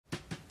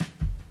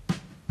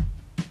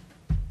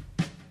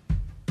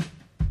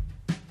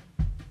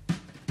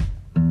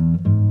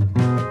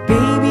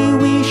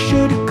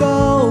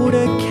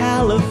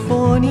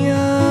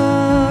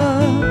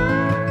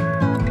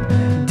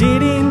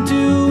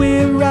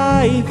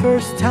say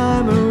first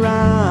time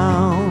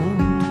around.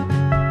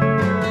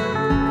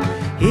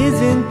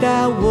 Isn't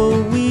that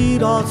what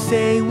we'd all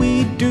say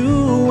we'd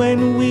do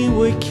when we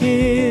were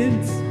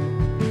kids?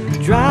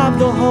 Drive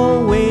the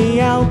whole way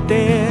out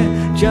there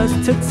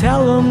just to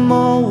tell them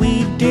all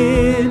we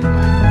did.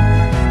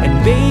 And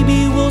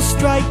baby, we'll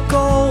strike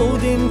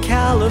gold in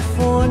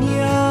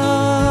California.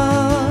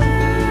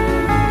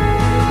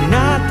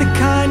 Not the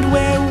kind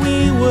where we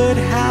would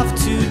have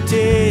to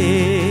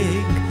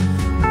dig.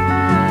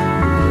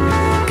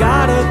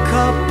 Got a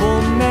couple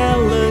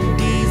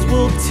melodies,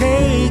 we'll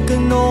take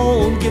an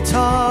old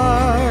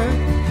guitar,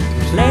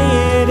 play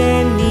at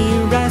any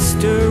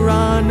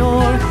restaurant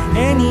or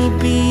any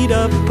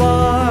beat-up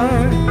bar.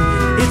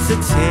 It's a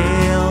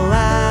tale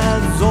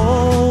as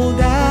old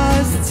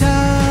as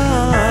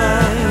time,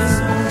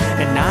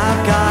 and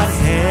I've got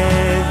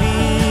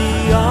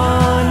heavy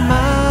on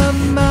my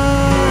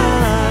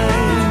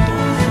mind.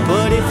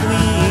 But if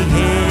we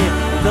hit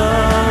the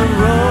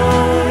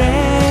road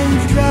and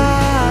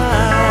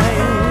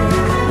drive,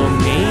 well,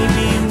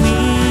 maybe we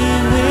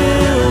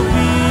will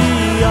be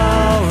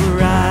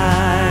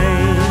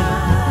alright.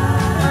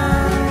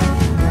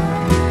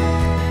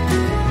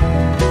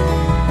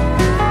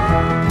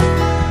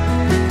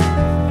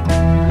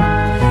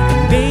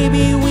 And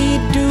baby, we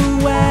do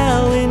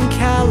well in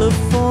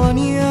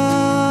California.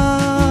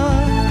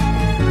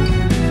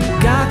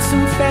 Got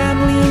some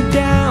family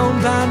down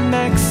by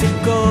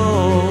Mexico.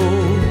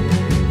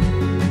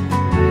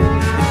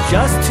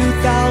 Just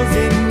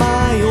 2,000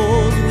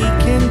 miles, we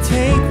can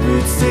take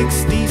Route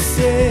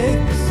 66.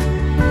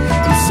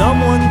 And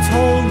someone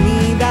told me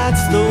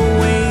that's the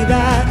way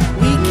that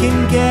we can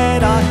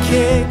get our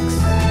kicks.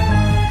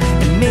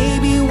 And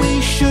maybe we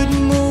should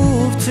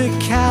move to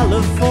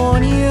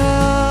California.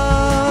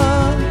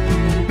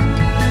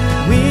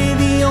 We're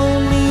the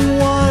only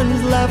ones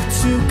left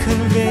to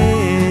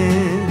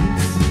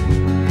convince.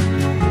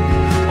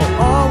 Or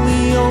are we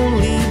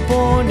only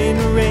born and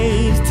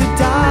raised to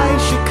die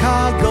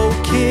Chicago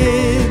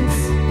kids?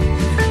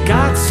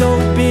 Got so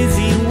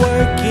busy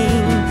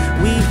working,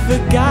 we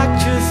forgot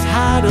just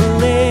how to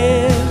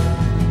live.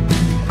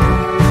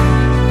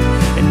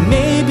 And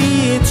maybe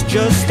it's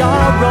just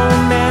our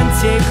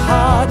romantic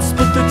hearts,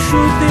 but the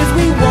truth is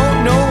we won't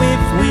know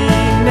if we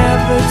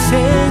never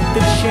take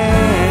the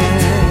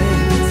chance.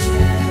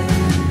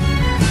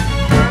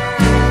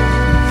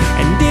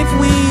 And if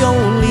we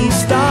only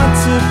start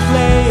to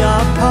play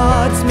our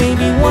parts,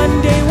 maybe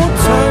one day we'll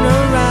turn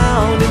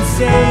around and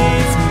say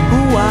it's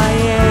who I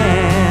am.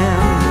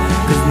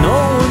 'Cause no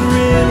one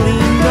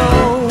really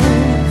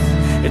knows,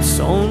 it's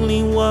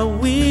only what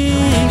we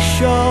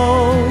show.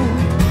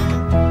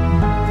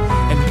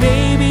 And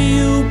baby,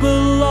 you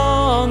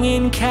belong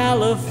in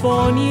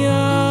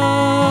California,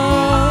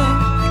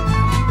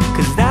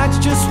 'cause that's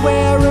just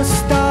where a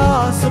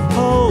star's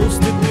supposed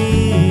to